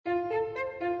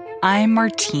I'm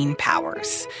Martine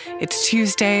Powers. It's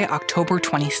Tuesday, October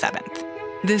 27th.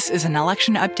 This is an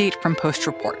election update from Post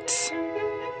Reports.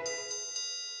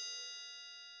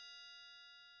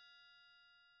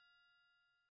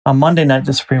 On Monday night,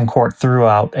 the Supreme Court threw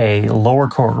out a lower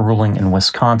court ruling in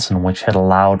Wisconsin, which had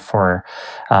allowed for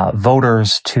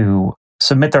voters to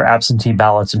submit their absentee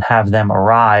ballots and have them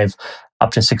arrive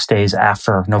up to 6 days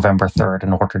after November 3rd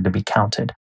in order to be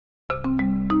counted.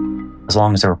 As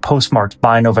long as they were postmarked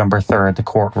by November 3rd, the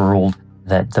court ruled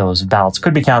that those ballots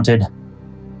could be counted.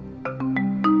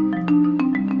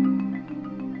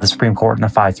 The Supreme Court, in a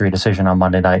 5-3 decision on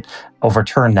Monday night,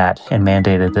 overturned that and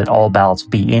mandated that all ballots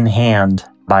be in hand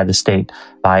by the state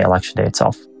by Election Day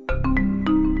itself.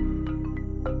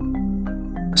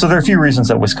 So there are a few reasons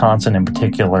that Wisconsin in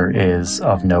particular is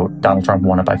of note. Donald Trump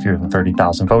won it by fewer than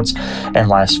 30,000 votes. And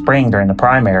last spring during the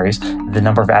primaries, the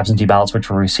number of absentee ballots which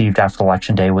were received after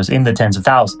Election Day was in the tens of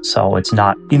thousands. So it's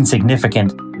not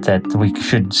insignificant that we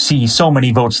should see so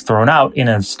many votes thrown out in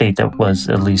a state that was,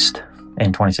 at least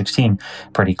in 2016,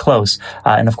 pretty close.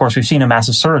 And of course, we've seen a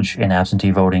massive surge in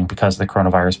absentee voting because of the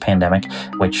coronavirus pandemic,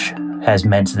 which has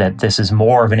meant that this is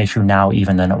more of an issue now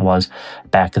even than it was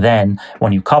back then.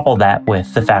 When you couple that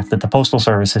with the fact that the Postal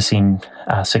Service has seen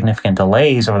significant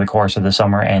delays over the course of the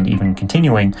summer and even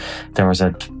continuing, there was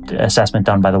an assessment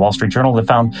done by the Wall Street Journal that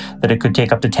found that it could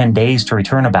take up to 10 days to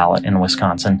return a ballot in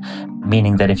Wisconsin,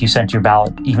 meaning that if you sent your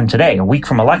ballot even today, a week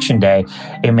from Election Day,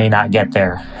 it may not get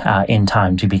there in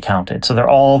time to be counted. So there are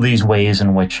all these ways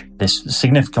in which this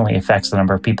significantly affects the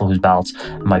number of people whose ballots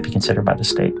might be considered by the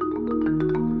state.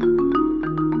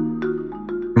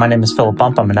 My name is Philip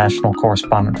Bump. I'm a national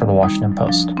correspondent for The Washington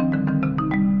Post.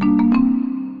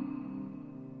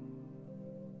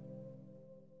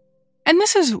 And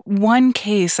this is one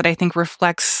case that I think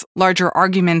reflects larger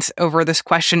arguments over this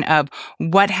question of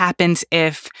what happens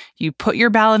if you put your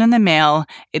ballot in the mail,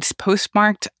 it's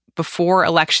postmarked before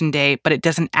Election Day, but it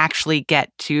doesn't actually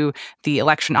get to the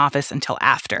election office until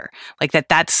after. Like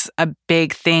that's a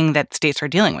big thing that states are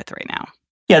dealing with right now.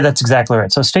 Yeah, that's exactly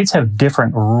right. So states have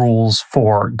different rules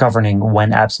for governing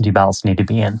when absentee ballots need to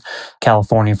be in.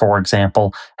 California, for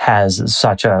example, has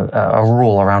such a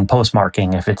rule around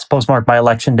postmarking. If it's postmarked by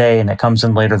Election Day and it comes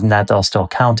in later than that, they'll still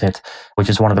count it, which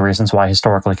is one of the reasons why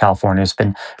historically California has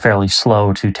been fairly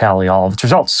slow to tally all of its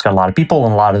results. It's got a lot of people,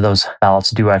 and a lot of those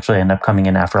ballots do actually end up coming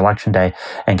in after Election Day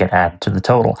and get added to the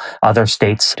total. Other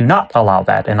states do not allow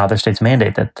that, and other states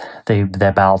mandate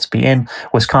that ballots be in.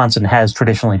 Wisconsin has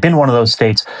traditionally been one of those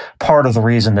states. Part of the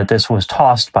reason that this was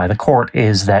tossed by the court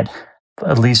is that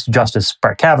at least Justice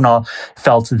Brett Kavanaugh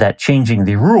felt that changing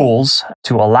the rules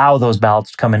to allow those ballots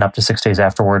to come in up to 6 days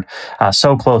afterward,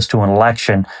 so close to an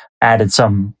election, added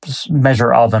some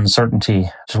measure of uncertainty,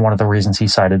 which is one of the reasons he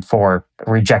cited for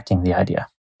rejecting the idea.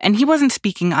 And he wasn't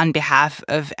speaking on behalf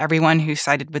of everyone who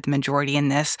sided with the majority in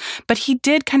this, but he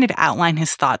did kind of outline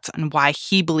his thoughts on why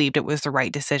he believed it was the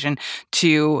right decision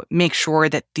to make sure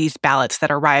that these ballots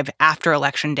that arrive after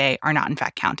Election Day are not in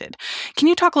fact counted. Can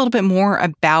you talk a little bit more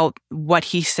about what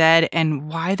he said and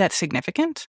why that's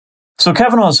significant? So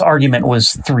Kavanaugh's argument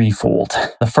was threefold.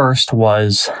 The first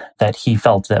was that he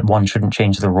felt that one shouldn't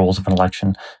change the rules of an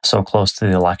election so close to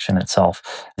the election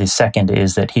itself. The second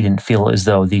is that he didn't feel as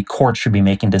though the court should be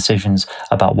making decisions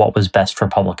about what was best for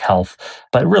public health.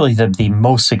 But really the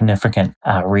most significant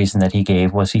reason that he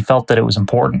gave was he felt that it was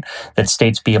important that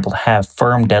states be able to have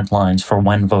firm deadlines for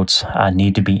when votes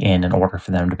need to be in order for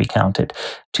them to be counted.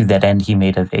 To that end, he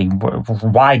made a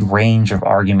wide range of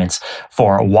arguments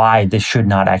for why this should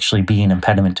not actually be an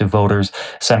impediment to voters,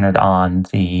 centered on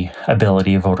the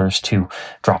ability of voters to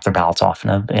drop their ballots off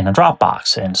in a drop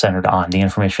box, and centered on the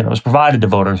information that was provided to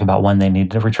voters about when they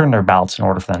needed to return their ballots in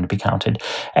order for them to be counted.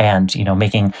 And,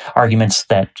 making arguments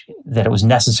that it was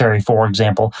necessary, for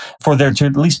example, for there to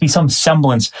at least be some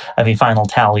semblance of a final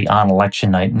tally on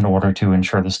election night in order to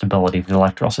ensure the stability of the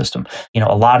electoral system.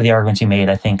 A lot of the arguments he made,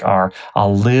 I think, are a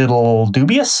little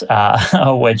dubious,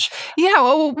 which... Yeah,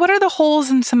 well, what are the holes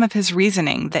in some of his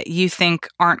reasoning that you think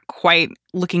aren't quite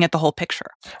looking at the whole picture?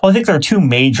 Well, I think there are two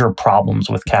major problems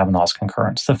with Kavanaugh's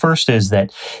concurrence. The first is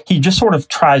that he just sort of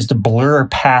tries to blur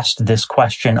past this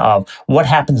question of what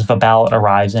happens if a ballot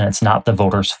arrives and it's not the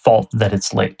voter's fault that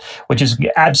it's late, which is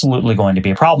absolutely going to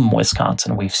be a problem in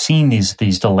Wisconsin. We've seen these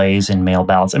delays in mail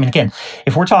ballots. I mean, again,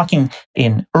 if we're talking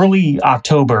in early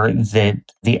October, that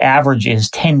the average is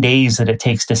 10 days that it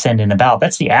takes to send in a ballot.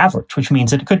 That's the average, which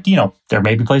means that it could, there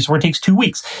may be places where it takes 2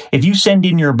 weeks. If you send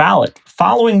in your ballot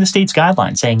following the state's guidelines,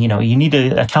 saying, you need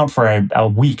to account for a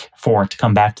week for it to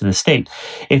come back to the state.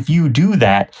 If you do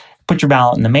that, put your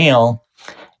ballot in the mail,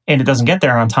 and it doesn't get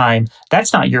there on time,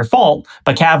 that's not your fault.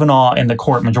 But Kavanaugh and the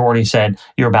court majority said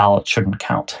your ballot shouldn't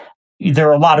count. There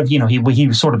are a lot of,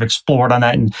 he sort of explored on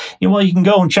that. And, you can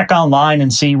go and check online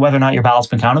and see whether or not your ballot's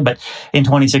been counted. But in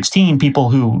 2016, people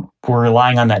who were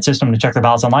relying on that system to check their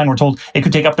ballots online were told it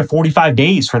could take up to 45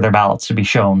 days for their ballots to be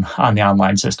shown on the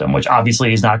online system, which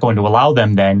obviously is not going to allow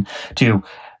them then to,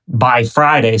 by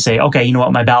Friday, say, okay, you know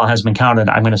what, my ballot has been counted.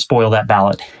 I'm going to spoil that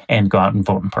ballot and go out and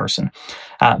vote in person.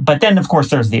 But then, of course,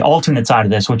 there's the alternate side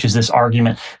of this, which is this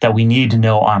argument that we need to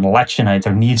know on election night.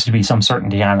 There needs to be some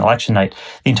certainty on election night.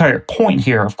 The entire point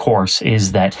here, of course,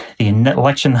 is that the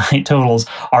election night totals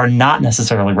are not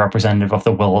necessarily representative of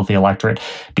the will of the electorate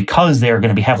because they are going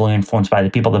to be heavily influenced by the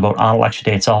people that vote on election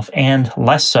day itself, and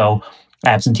less so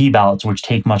absentee ballots, which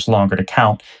take much longer to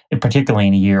count, particularly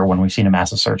in a year when we've seen a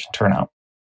massive surge in turnout.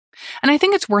 And I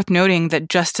think it's worth noting that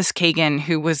Justice Kagan,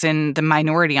 who was in the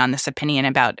minority on this opinion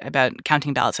about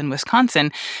counting ballots in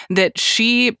Wisconsin, that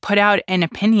she put out an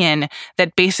opinion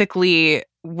that basically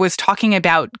was talking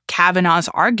about Kavanaugh's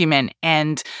argument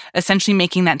and essentially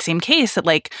making that same case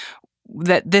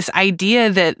that this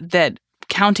idea that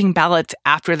counting ballots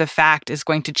after the fact is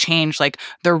going to change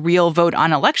the real vote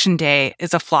on election day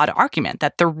is a flawed argument,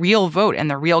 that the real vote and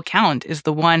the real count is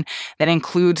the one that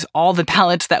includes all the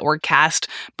ballots that were cast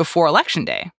before election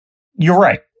day. You're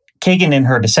right. Kagan in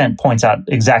her dissent points out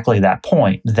exactly that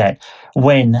point, that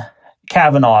when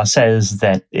Kavanaugh says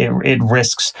that it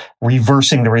risks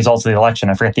reversing the results of the election.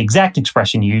 I forget the exact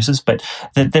expression he uses, but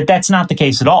that's not the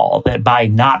case at all. That by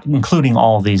not including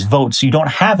all of these votes, you don't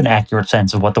have an accurate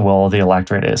sense of what the will of the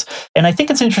electorate is. And I think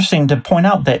it's interesting to point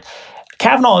out that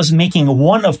Kavanaugh is making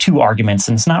one of two arguments,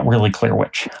 and it's not really clear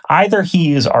which. Either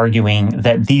he is arguing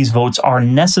that these votes are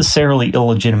necessarily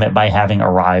illegitimate by having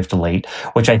arrived late,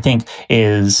 which I think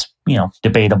is,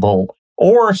 debatable,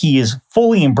 or he is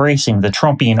fully embracing the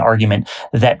Trumpian argument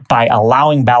that by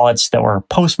allowing ballots that were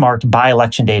postmarked by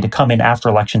Election Day to come in after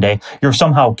Election Day, you're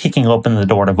somehow kicking open the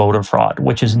door to voter fraud,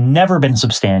 which has never been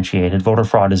substantiated. Voter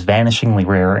fraud is vanishingly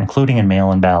rare, including in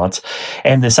mail-in ballots.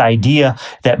 And this idea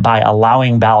that by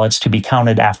allowing ballots to be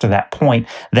counted after that point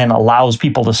then allows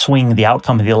people to swing the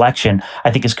outcome of the election, I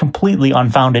think is completely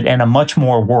unfounded and a much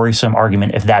more worrisome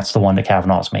argument if that's the one that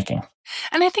Kavanaugh is making.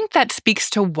 And I think that speaks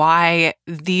to why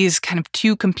these kind of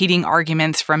two competing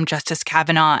arguments from Justice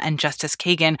Kavanaugh and Justice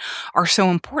Kagan are so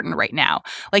important right now.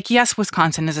 Yes,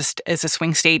 Wisconsin is a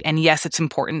swing state, and yes, it's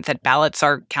important that ballots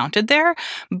are counted there,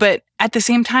 but at the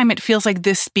same time, it feels like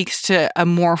this speaks to a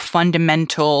more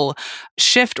fundamental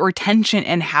shift or tension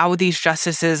in how these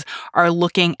justices are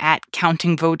looking at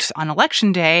counting votes on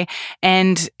Election Day.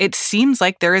 And it seems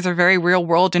like there is a very real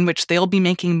world in which they'll be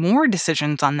making more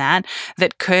decisions on that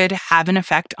could have an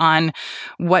effect on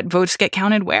what votes get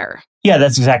counted where. Yeah,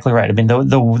 that's exactly right. I mean,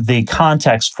 the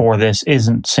context for this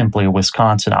isn't simply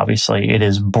Wisconsin, obviously. It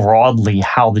is broadly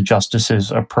how the justices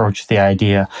approach the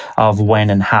idea of when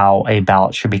and how a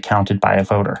ballot should be counted by a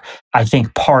voter. I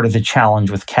think part of the challenge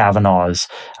with Kavanaugh's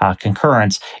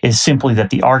concurrence is simply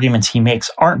that the arguments he makes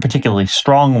aren't particularly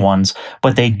strong ones,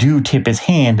 but they do tip his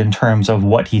hand in terms of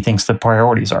what he thinks the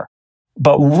priorities are.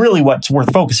 But really what's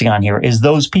worth focusing on here is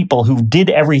those people who did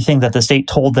everything that the state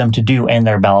told them to do and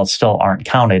their ballots still aren't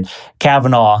counted.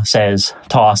 Kavanaugh says,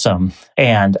 toss them.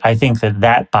 And I think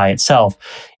that by itself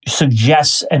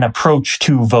suggests an approach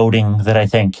to voting that I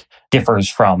think differs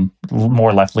from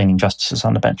more left-leaning justices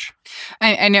on the bench.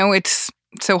 I know it's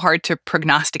so hard to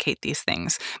prognosticate these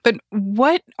things, but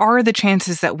what are the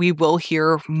chances that we will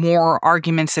hear more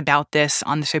arguments about this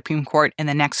on the Supreme Court in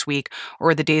the next week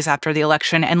or the days after the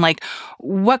election? And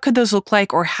what could those look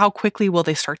like, or how quickly will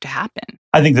they start to happen?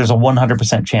 I think there's a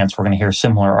 100% chance we're going to hear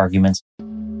similar arguments.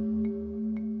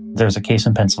 There's a case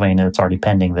in Pennsylvania that's already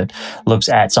pending that looks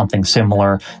at something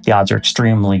similar. The odds are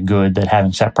extremely good that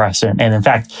having set precedent. And in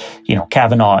fact,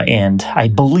 Kavanaugh and I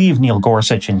believe Neil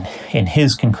Gorsuch in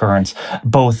his concurrence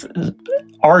both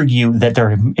argue that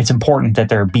it's important that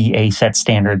there be a set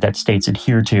standard that states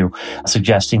adhere to,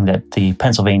 suggesting that the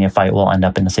Pennsylvania fight will end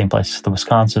up in the same place as the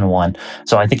Wisconsin one.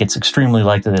 So I think it's extremely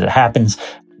likely that it happens.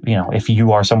 If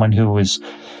you are someone who is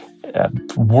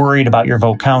worried about your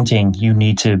vote counting, you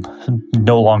need to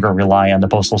no longer rely on the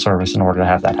Postal Service in order to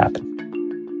have that happen.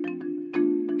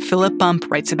 Philip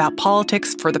Bump writes about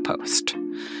politics for The Post.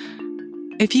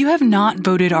 If you have not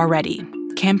voted already,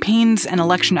 campaigns and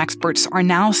election experts are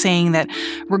now saying that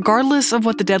regardless of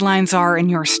what the deadlines are in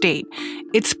your state,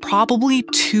 it's probably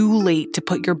too late to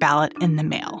put your ballot in the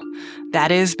mail. That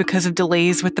is because of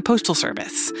delays with the Postal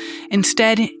Service.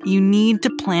 Instead, you need to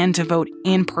plan to vote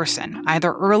in person,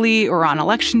 either early or on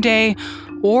Election Day,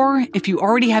 Or if you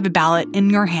already have a ballot in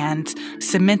your hands,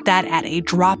 submit that at a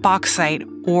Dropbox site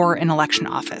or an election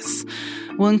office.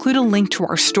 We'll include a link to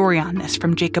our story on this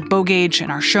from Jacob Bogage in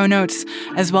our show notes,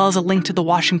 as well as a link to the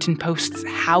Washington Post's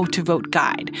How to Vote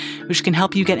Guide, which can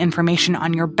help you get information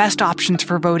on your best options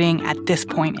for voting at this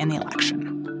point in the election.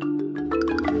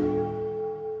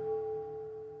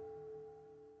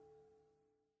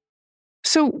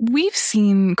 So we've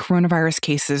seen coronavirus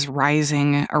cases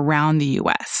rising around the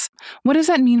U.S. What does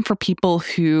that mean for people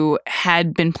who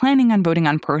had been planning on voting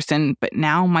in person, but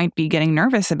now might be getting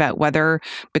nervous about whether,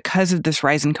 because of this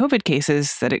rise in COVID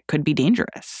cases, that it could be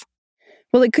dangerous?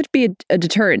 Well, it could be a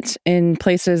deterrent in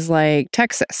places like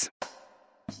Texas,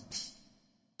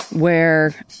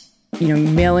 where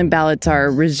mail-in ballots are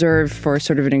reserved for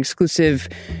sort of an exclusive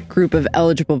group of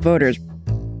eligible voters.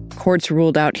 Courts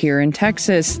ruled out here in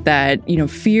Texas that,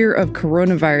 fear of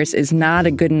coronavirus is not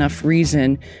a good enough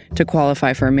reason to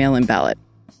qualify for a mail-in ballot.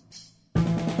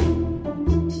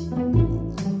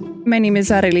 My name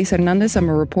is Arelis Hernandez. I'm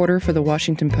a reporter for the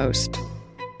Washington Post.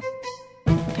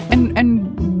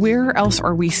 And where else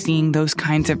are we seeing those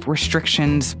kinds of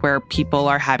restrictions where people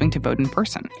are having to vote in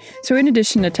person? So in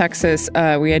addition to Texas,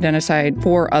 we identified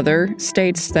 4 other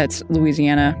states. That's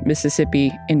Louisiana,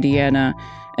 Mississippi, Indiana,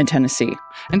 and Tennessee.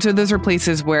 And so those are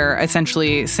places where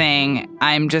essentially saying,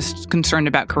 I'm just concerned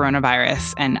about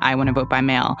coronavirus and I want to vote by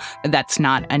mail, that's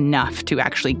not enough to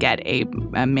actually get a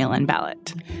mail-in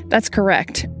ballot. That's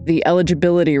correct. The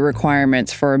eligibility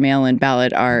requirements for a mail-in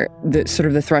ballot are, the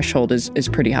threshold is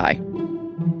pretty high.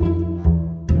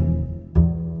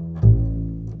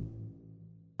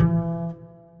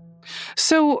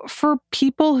 So for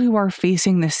people who are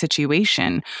facing this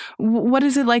situation, what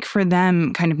is it like for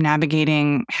them kind of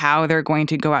navigating how they're going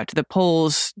to go out to the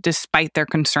polls despite their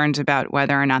concerns about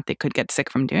whether or not they could get sick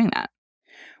from doing that?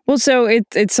 Well, so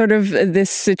it's sort of this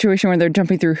situation where they're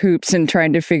jumping through hoops and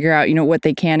trying to figure out, what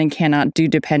they can and cannot do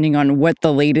depending on what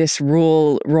the latest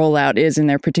rollout is in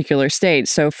their particular state.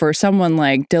 So for someone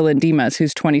like Dylan Dimas,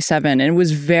 who's 27 and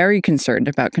was very concerned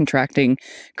about contracting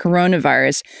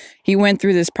coronavirus, he went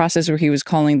through this process where he was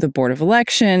calling the Board of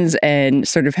Elections and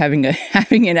sort of having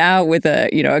it out with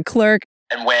a clerk.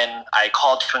 And when I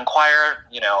called to inquire,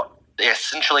 they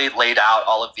essentially laid out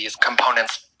all of these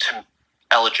components to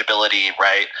eligibility,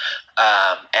 right?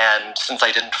 And since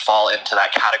I didn't fall into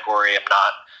that category, I'm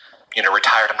not,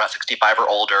 retired, I'm not 65 or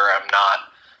older, I'm not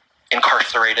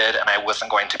incarcerated, and I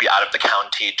wasn't going to be out of the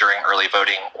county during early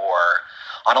voting or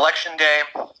on election day.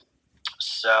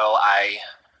 So I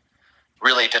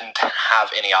really didn't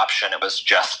have any option. It was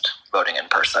just voting in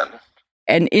person.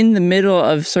 And in the middle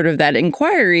of sort of that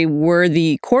inquiry were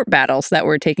the court battles that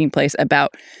were taking place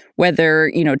about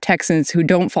whether, Texans who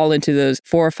don't fall into those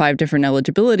 4 or 5 different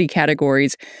eligibility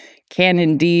categories can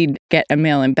indeed get a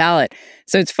mail-in ballot.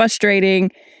 So it's frustrating,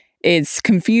 it's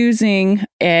confusing,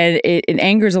 and it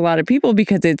angers a lot of people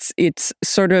because it's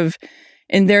sort of,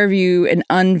 in their view, an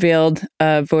unveiled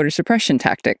voter suppression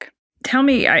tactic. Tell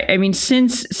me, I mean,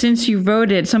 since you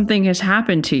voted, something has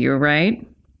happened to you, right?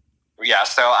 Yeah,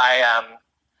 so I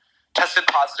tested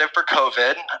positive for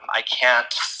COVID. I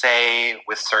can't say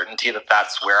with certainty that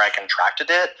that's where I contracted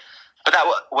it, but that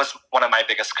was one of my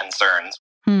biggest concerns.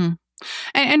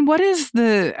 And what is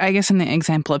I guess in the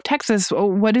example of Texas,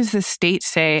 what does the state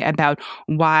say about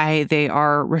why they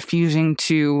are refusing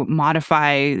to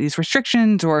modify these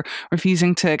restrictions or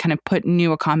refusing to kind of put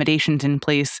new accommodations in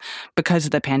place because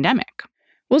of the pandemic?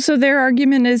 Well, so their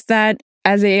argument is that,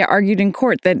 as they argued in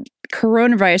court, that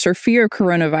coronavirus or fear of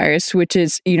coronavirus, which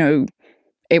is,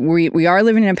 we are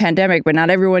living in a pandemic, but not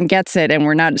everyone gets it. And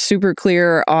we're not super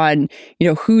clear on,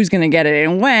 who's going to get it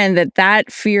and when,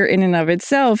 that fear in and of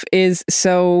itself is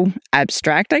so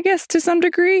abstract, I guess, to some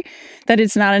degree, that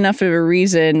it's not enough of a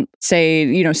reason,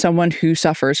 say, someone who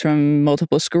suffers from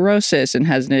multiple sclerosis and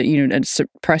has a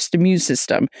suppressed immune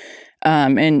system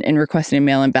and requesting a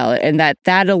mail-in ballot. And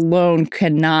that alone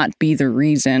cannot be the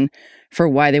reason for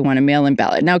why they want a mail-in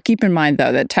ballot. Now, keep in mind,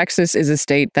 though, that Texas is a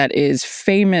state that is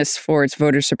famous for its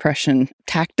voter suppression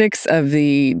tactics of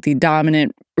the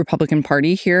dominant Republican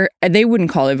Party here. They wouldn't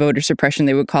call it voter suppression.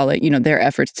 They would call it, their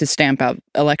efforts to stamp out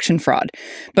election fraud.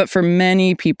 But for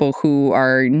many people who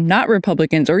are not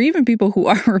Republicans, or even people who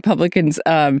are Republicans,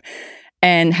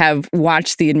 and have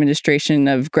watched the administration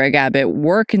of Greg Abbott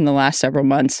work in the last several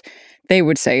months, they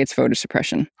would say it's voter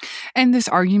suppression. And this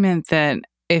argument that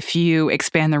if you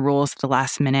expand the rules at the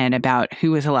last minute about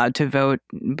who is allowed to vote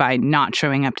by not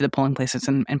showing up to the polling places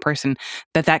in person,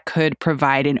 that could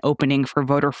provide an opening for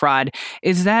voter fraud.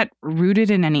 Is that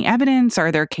rooted in any evidence?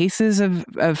 Are there cases of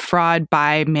fraud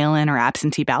by mail-in or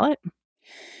absentee ballot?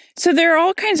 So there are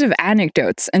all kinds of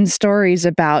anecdotes and stories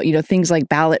about, things like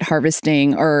ballot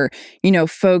harvesting or,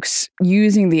 folks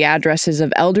using the addresses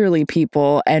of elderly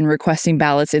people and requesting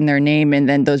ballots in their name and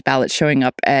then those ballots showing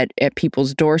up at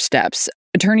people's doorsteps.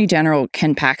 Attorney General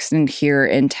Ken Paxton here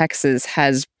in Texas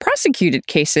has prosecuted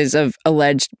cases of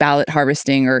alleged ballot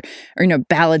harvesting or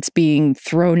ballots being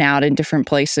thrown out in different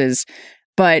places.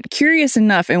 But curious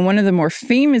enough, in one of the more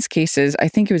famous cases, I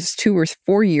think it was 2 or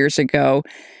 4 years ago,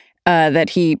 that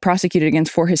he prosecuted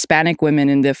against 4 Hispanic women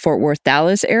in the Fort Worth,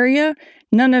 Dallas area,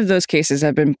 none of those cases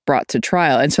have been brought to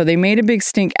trial. And so they made a big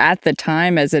stink at the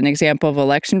time as an example of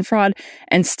election fraud.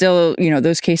 And still,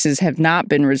 those cases have not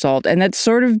been resolved. And that's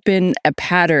sort of been a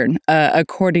pattern,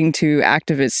 according to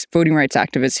activists, voting rights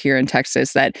activists here in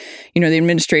Texas, that, the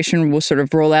administration will sort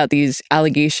of roll out these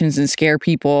allegations and scare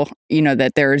people,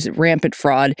 that there's rampant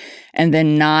fraud and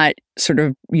then not sort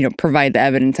of, provide the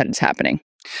evidence that it's happening.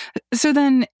 So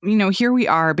then, here we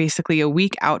are basically a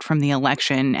week out from the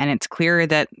election, and it's clear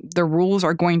that the rules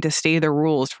are going to stay the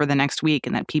rules for the next week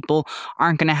and that people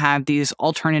aren't going to have these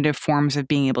alternative forms of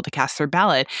being able to cast their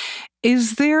ballot.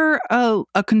 Is there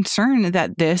a concern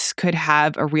that this could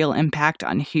have a real impact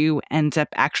on who ends up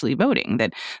actually voting?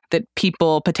 That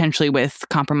people potentially with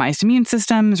compromised immune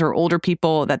systems or older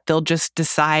people, that they'll just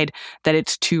decide that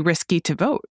it's too risky to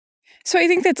vote? So I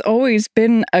think that's always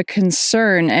been a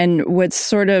concern, and what's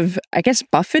sort of, I guess,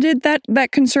 buffeted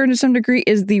that concern to some degree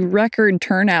is the record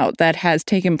turnout that has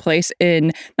taken place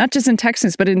in, not just in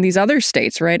Texas, but in these other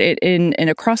states, right? In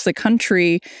across the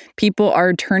country, people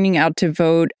are turning out to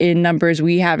vote in numbers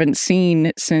we haven't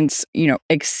seen since,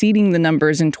 exceeding the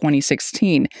numbers in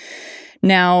 2016.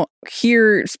 Now,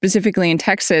 here specifically in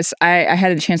Texas, I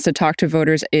had a chance to talk to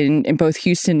voters in both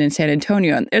Houston and San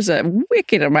Antonio, and there's a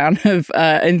wicked amount of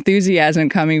enthusiasm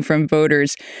coming from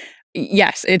voters.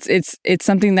 Yes, it's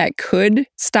something that could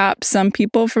stop some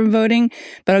people from voting,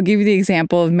 but I'll give you the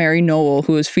example of Mary Noel,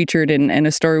 who was featured in a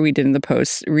story we did in the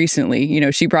Post recently.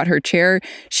 She brought her chair.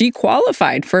 She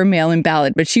qualified for a mail-in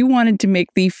ballot, but she wanted to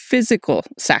make the physical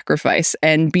sacrifice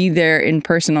and be there in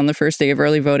person on the first day of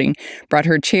early voting. Brought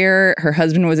her chair. Her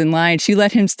husband was in line. She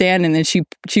let him stand, and then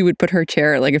she would put her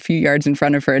chair like a few yards in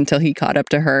front of her until he caught up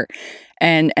to her.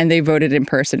 And they voted in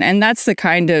person. And that's the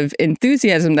kind of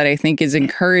enthusiasm that I think is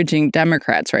encouraging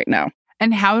Democrats right now.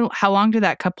 And how long did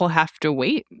that couple have to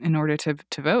wait in order to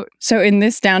vote? So in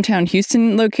this downtown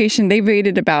Houston location, they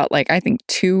waited about I think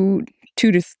 2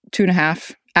 to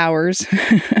 2.5 hours.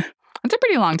 That's a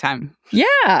pretty long time.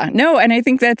 Yeah, no, and I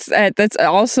think that's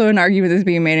also an argument that's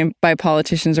being made by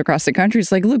politicians across the country.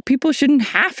 It's like, look, people shouldn't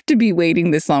have to be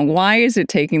waiting this long. Why is it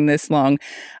taking this long?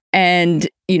 And,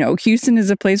 Houston is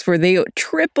a place where they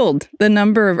tripled the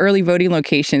number of early voting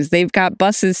locations. They've got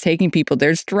buses taking people.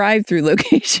 There's drive-through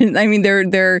locations. I mean, there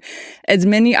are as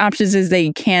many options as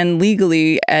they can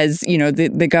legally as,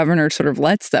 the governor sort of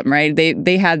lets them, right?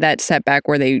 They had that setback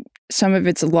where some of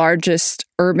its largest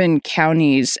urban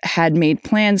counties had made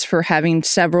plans for having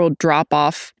several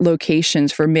drop-off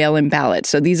locations for mail-in ballots.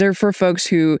 So these are for folks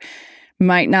who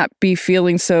might not be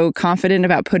feeling so confident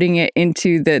about putting it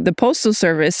into the postal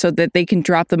service so that they can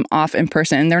drop them off in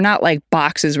person. And they're not like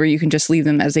boxes where you can just leave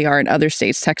them as they are in other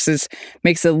states. Texas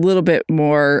makes it a little bit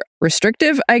more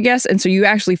restrictive, I guess. And so you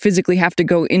actually physically have to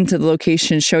go into the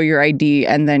location, show your ID,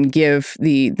 and then give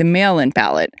the mail-in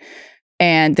ballot.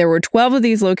 And there were 12 of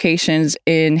these locations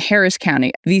in Harris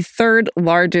County, the third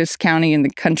largest county in the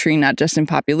country, not just in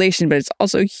population, but it's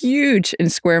also huge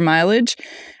in square mileage.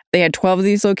 They had 12 of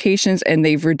these locations, and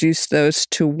they've reduced those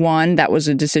to 1. That was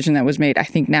a decision that was made, I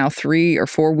think, now 3 or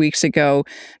 4 weeks ago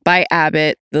by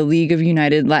Abbott. The League of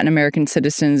United Latin American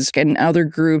Citizens and other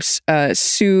groups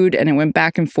sued, and it went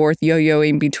back and forth,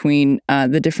 yo-yoing between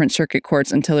the different circuit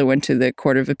courts until it went to the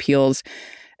Court of Appeals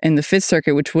in the Fifth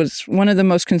Circuit, which was one of the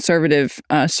most conservative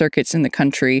circuits in the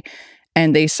country.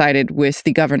 And they sided with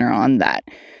the governor on that.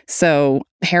 So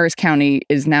Harris County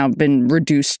has now been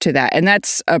reduced to that. And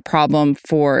that's a problem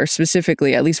for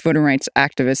specifically, at least voting rights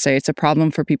activists say, it's a problem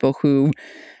for people who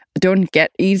don't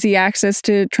get easy access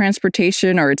to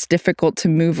transportation, or it's difficult to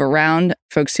move around,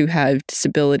 folks who have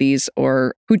disabilities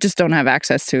or who just don't have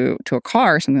access to a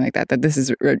car or something like that, that this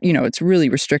is, it's really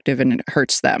restrictive and it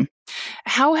hurts them.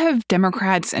 How have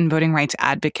Democrats and voting rights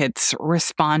advocates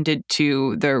responded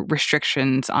to the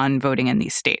restrictions on voting in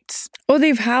these states? Oh,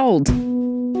 they've howled.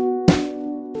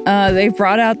 They've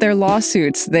brought out their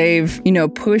lawsuits. They've,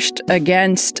 pushed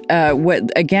against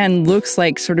what, again, looks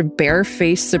like sort of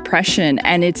barefaced suppression,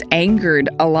 and it's angered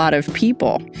a lot of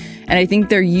people. And I think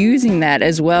they're using that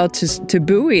as well to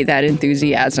buoy that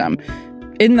enthusiasm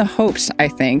in the hopes, I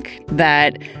think,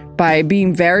 that by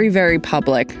being very, very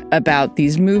public about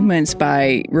these movements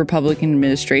by Republican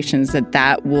administrations,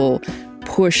 that will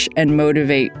push and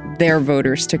motivate their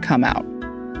voters to come out.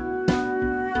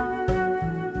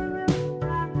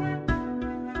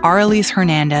 Aurelise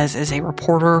Hernandez is a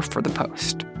reporter for The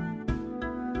Post.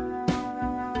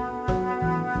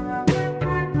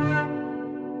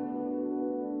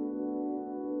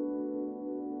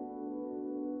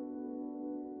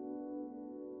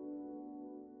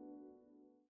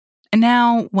 And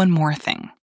now, one more thing.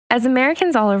 As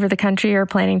Americans all over the country are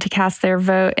planning to cast their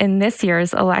vote in this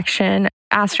year's election,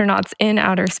 astronauts in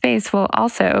outer space will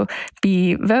also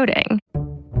be voting.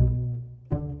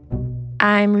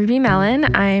 I'm Ruby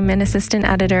Mellon. I'm an assistant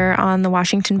editor on the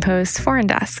Washington Post Foreign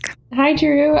Desk. Hi,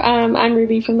 Drew. I'm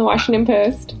Ruby from the Washington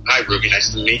Post. Hi, Ruby.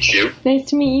 Nice to meet you. Nice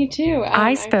to meet you, too.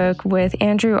 I spoke with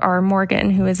Andrew R. Morgan,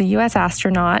 who is a U.S.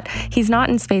 astronaut. He's not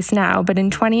in space now, but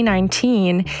in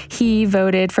 2019, he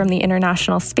voted from the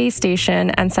International Space Station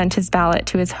and sent his ballot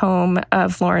to his home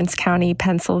of Lawrence County,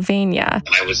 Pennsylvania.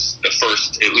 And I was the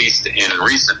first, at least in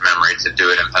recent memory, to do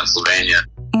it in Pennsylvania.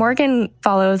 Morgan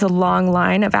follows a long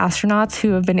line of astronauts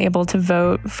who have been able to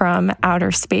vote from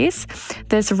outer space.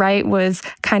 This right was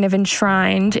kind of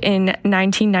enshrined in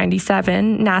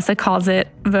 1997. NASA calls it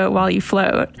vote while you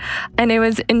float. And it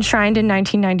was enshrined in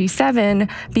 1997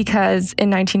 because in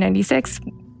 1996,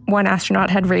 one astronaut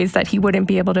had raised that he wouldn't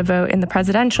be able to vote in the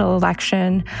presidential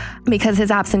election because his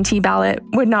absentee ballot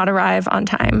would not arrive on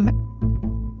time.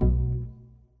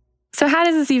 So how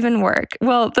does this even work?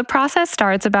 Well, the process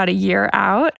starts about a year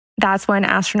out. That's when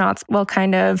astronauts will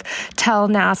kind of tell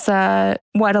NASA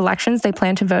what elections they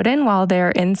plan to vote in while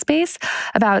they're in space.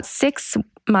 About 6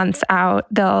 months out,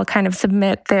 they'll kind of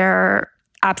submit their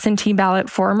absentee ballot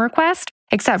form request,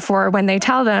 except for when they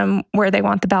tell them where they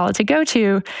want the ballot to go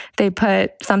to, they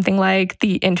put something like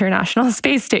the International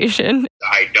Space Station.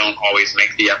 I don't always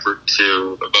make the effort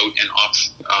to vote in off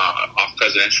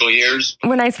presidential years.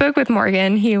 When I spoke with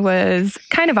Morgan, he was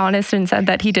kind of honest and said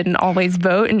that he didn't always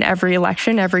vote in every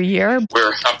election every year.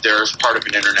 We're up there as part of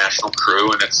an international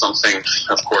crew, and it's something,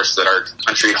 of course, that our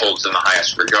country holds in the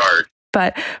highest regard.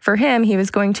 But for him, he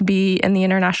was going to be in the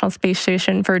International Space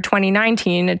Station for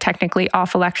 2019, a technically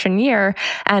off-election year.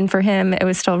 And for him, it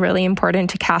was still really important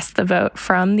to cast the vote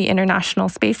from the International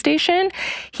Space Station.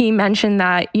 He mentioned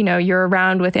that, you're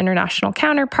around with international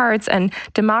counterparts, and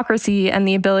democracy and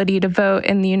the ability to vote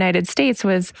in the United States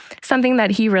was something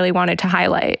that he really wanted to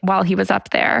highlight while he was up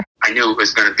there. I knew it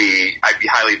was going to be, I'd be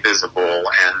highly visible,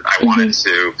 and I wanted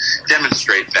to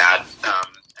demonstrate that.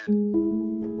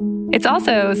 It's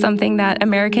also something that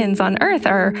Americans on Earth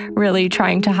are really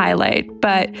trying to highlight.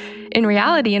 But in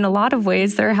reality, in a lot of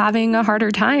ways, they're having a harder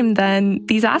time than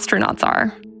these astronauts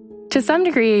are. To some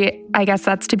degree, I guess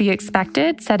that's to be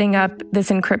expected. Setting up this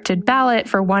encrypted ballot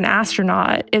for one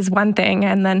astronaut is one thing,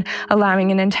 and then allowing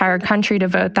an entire country to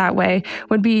vote that way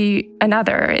would be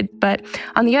another. But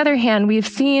on the other hand, we've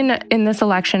seen in this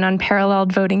election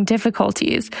unparalleled voting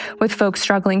difficulties, with folks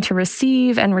struggling to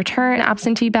receive and return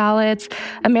absentee ballots.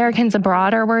 Americans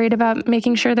abroad are worried about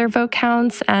making sure their vote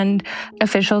counts, and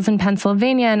officials in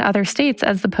Pennsylvania and other states,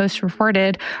 as the Post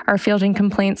reported, are fielding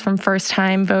complaints from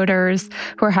first-time voters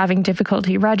who are having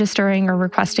difficulty registering or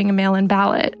requesting a mail-in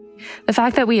ballot. The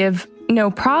fact that we have no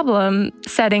problem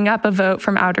setting up a vote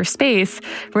from outer space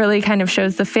really kind of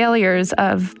shows the failures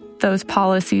of those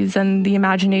policies and the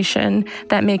imagination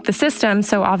that make the system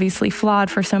so obviously flawed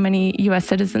for so many U.S.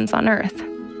 citizens on Earth.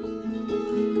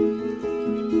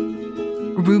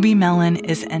 Ruby Mellon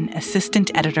is an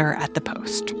assistant editor at The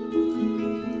Post.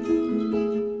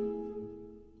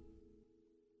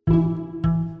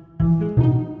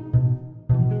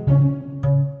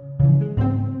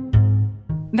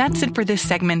 That's it for this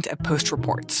segment of Post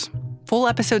Reports. Full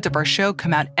episodes of our show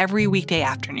come out every weekday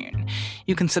afternoon.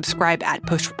 You can subscribe at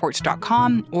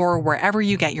postreports.com or wherever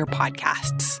you get your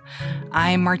podcasts.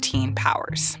 I'm Martine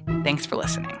Powers. Thanks for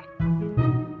listening.